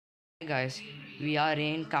Hey guys, we are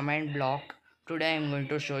in command block. Today I'm going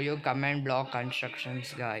to show you command block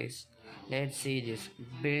constructions, guys. Let's see this.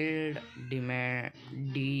 Build demand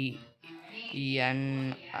D E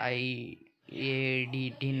N I A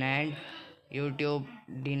D demand YouTube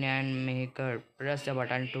demand maker. Press the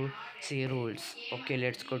button to see rules. Okay,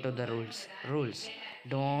 let's go to the rules. Rules.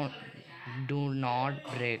 Don't do not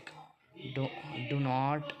break. Do, do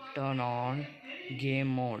not turn on game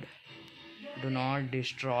mode. Do not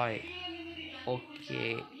destroy.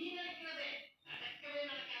 Okay.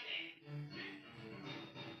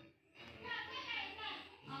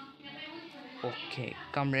 Okay.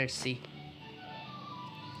 Come, let's see.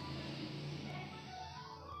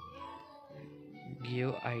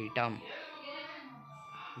 Give item.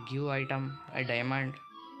 Give item a diamond.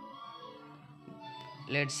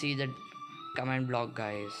 Let's see the command block,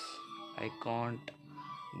 guys. I can't.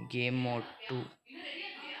 Game mode 2.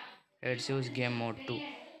 Let's use game mode 2.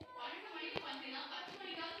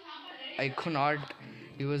 I could not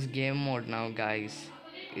use game mode now, guys.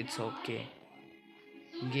 It's okay.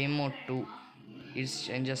 Game mode 2. It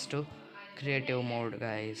changes to creative mode,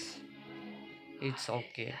 guys. It's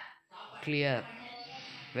okay. Clear.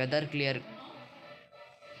 Weather clear.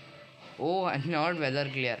 Oh, not weather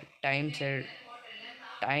clear. Time set.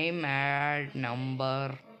 Time add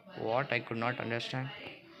number. What? I could not understand.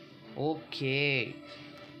 Okay.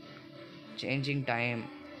 Changing time.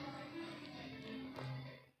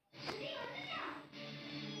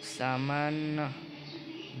 Summon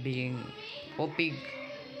being. Oh, pig.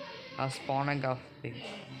 A spawning of pig.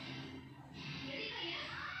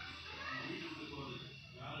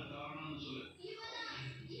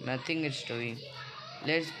 Nothing is doing.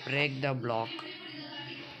 Let's break the block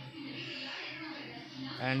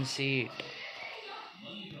and see it.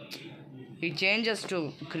 It changes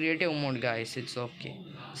to creative mode, guys. It's okay.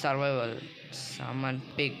 Survival. Summon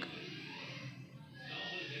pig.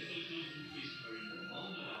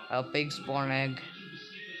 A pig spawn egg.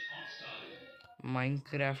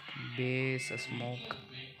 Minecraft base smoke.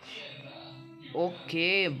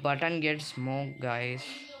 Okay, button gets smoke, guys.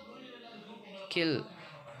 Kill.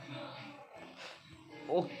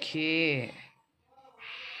 Okay.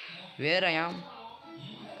 Where I am?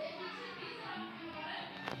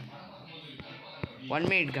 1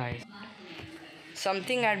 minute, guys.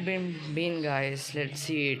 Something had been, guys. Let's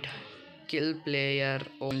see it. Kill player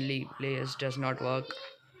only. Players does not work.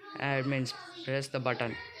 Admins press the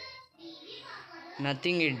button.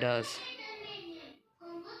 Nothing it does.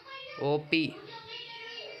 OP.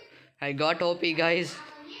 I got OP, guys.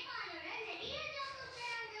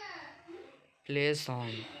 Play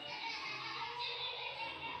song.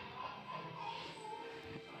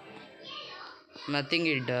 Nothing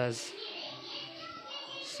it does.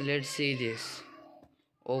 So let's see this.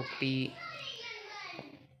 OP.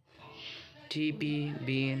 TP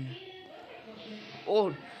bean.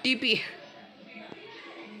 Oh, TP.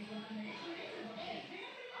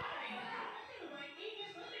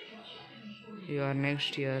 You are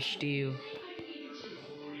next here, Steve.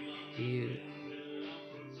 You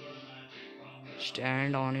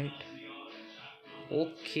stand on it.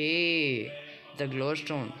 Okay, the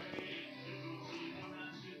glowstone.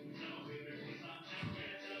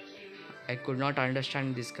 I could not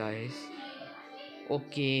understand this, guys.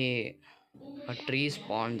 Okay, a tree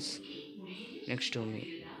spawns next to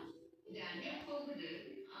me.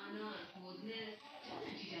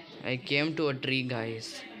 I came to a tree,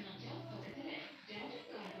 guys.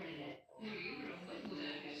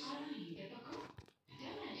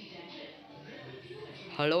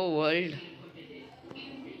 Hello, world.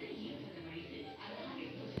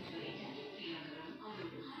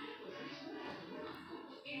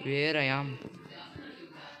 Where I am?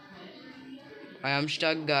 I am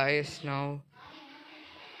stuck, guys, now.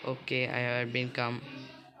 Okay, I have been come.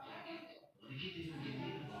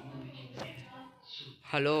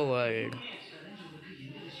 Hello, world.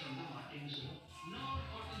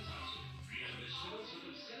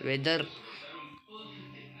 Weather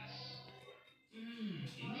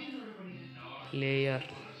layer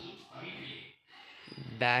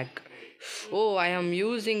back. Oh, I am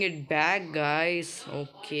using it back, guys.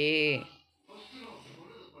 Okay,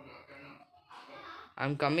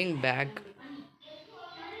 I'm coming back.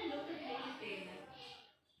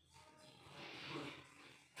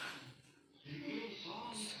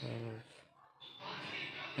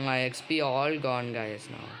 My XP all gone, guys.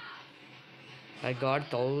 Now I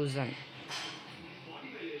got 1000.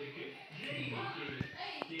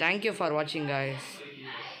 Thank you for watching, guys,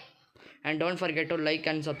 and don't forget to like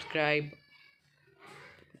and subscribe.